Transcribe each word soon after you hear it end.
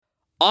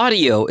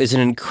Audio is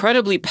an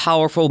incredibly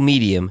powerful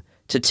medium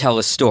to tell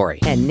a story.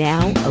 And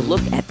now, a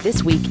look at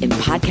this week in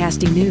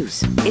podcasting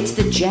news. It's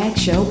the Jag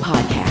Show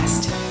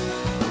podcast.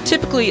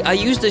 Typically, I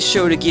use this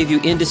show to give you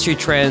industry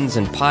trends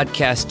and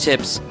podcast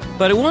tips,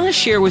 but I want to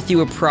share with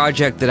you a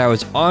project that I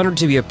was honored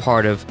to be a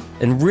part of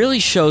and really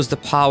shows the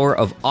power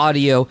of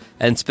audio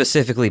and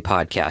specifically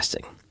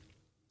podcasting.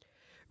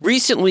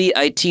 Recently,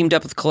 I teamed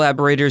up with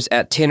collaborators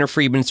at Tanner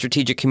Friedman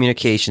Strategic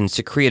Communications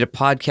to create a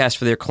podcast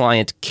for their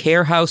client,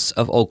 CareHouse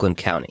of Oakland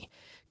County.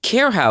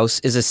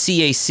 CareHouse is a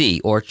CAC,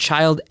 or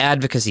Child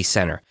Advocacy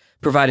Center,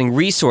 providing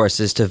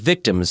resources to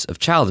victims of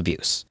child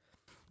abuse.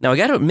 Now, I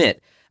got to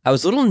admit, I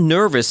was a little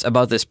nervous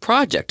about this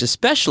project,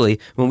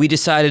 especially when we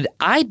decided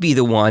I'd be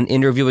the one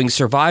interviewing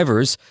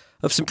survivors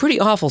of some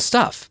pretty awful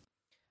stuff.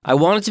 I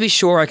wanted to be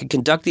sure I could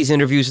conduct these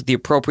interviews with the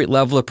appropriate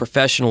level of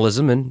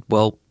professionalism and,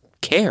 well,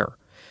 care.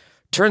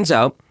 Turns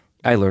out,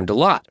 I learned a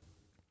lot.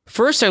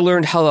 First, I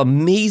learned how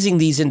amazing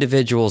these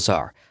individuals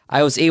are.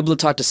 I was able to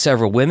talk to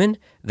several women,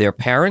 their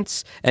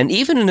parents, and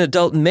even an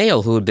adult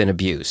male who had been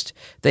abused.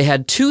 They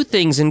had two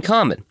things in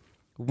common.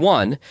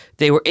 One,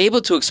 they were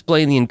able to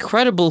explain the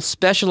incredible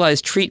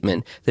specialized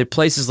treatment that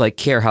places like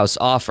CareHouse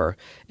offer.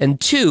 And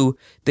two,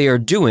 they are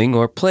doing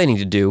or planning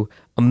to do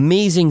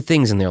amazing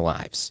things in their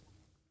lives.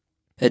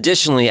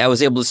 Additionally, I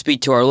was able to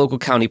speak to our local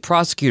county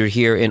prosecutor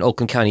here in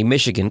Oakland County,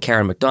 Michigan,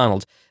 Karen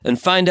McDonald, and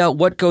find out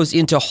what goes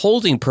into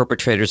holding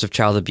perpetrators of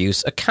child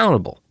abuse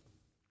accountable.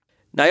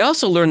 Now, I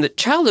also learned that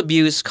child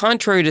abuse,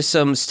 contrary to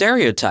some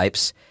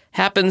stereotypes,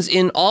 happens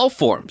in all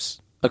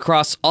forms,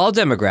 across all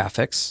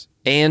demographics,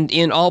 and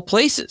in all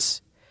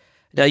places.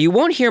 Now, you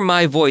won't hear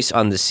my voice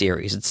on this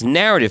series. It's a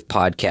narrative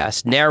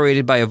podcast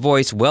narrated by a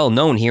voice well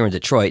known here in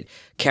Detroit,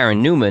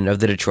 Karen Newman of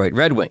the Detroit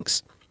Red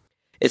Wings.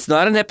 It's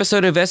not an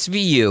episode of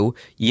SVU.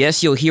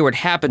 Yes, you'll hear what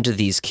happened to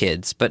these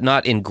kids, but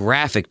not in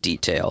graphic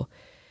detail.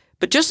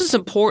 But just as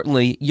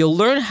importantly, you'll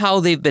learn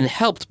how they've been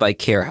helped by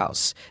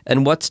CareHouse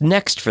and what's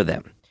next for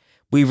them.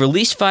 We've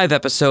released 5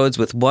 episodes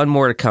with one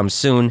more to come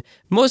soon.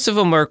 Most of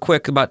them are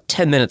quick, about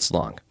 10 minutes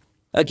long.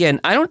 Again,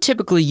 I don't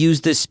typically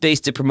use this space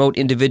to promote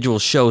individual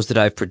shows that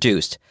I've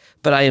produced,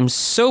 but I am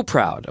so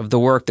proud of the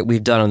work that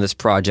we've done on this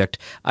project.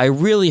 I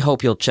really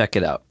hope you'll check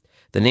it out.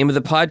 The name of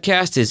the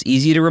podcast is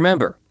easy to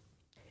remember.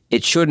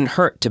 It Shouldn't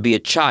Hurt to Be a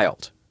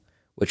Child,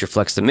 which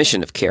reflects the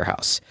mission of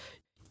CareHouse.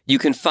 You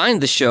can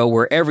find the show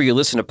wherever you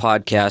listen to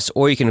podcasts,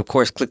 or you can, of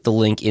course, click the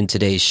link in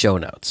today's show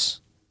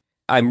notes.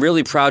 I'm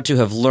really proud to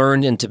have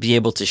learned and to be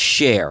able to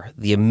share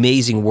the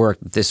amazing work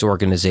that this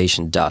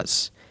organization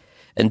does.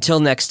 Until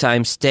next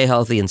time, stay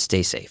healthy and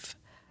stay safe.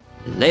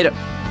 Later.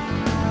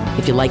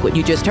 If you like what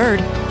you just heard,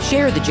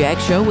 share The Jag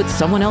Show with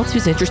someone else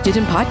who's interested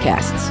in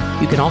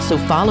podcasts. You can also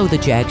follow The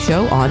Jag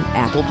Show on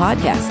Apple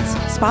Podcasts,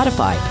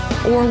 Spotify,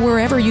 or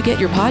wherever you get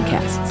your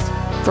podcasts.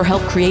 For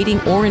help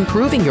creating or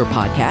improving your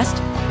podcast,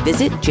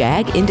 visit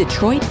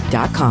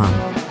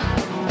jagindetroit.com.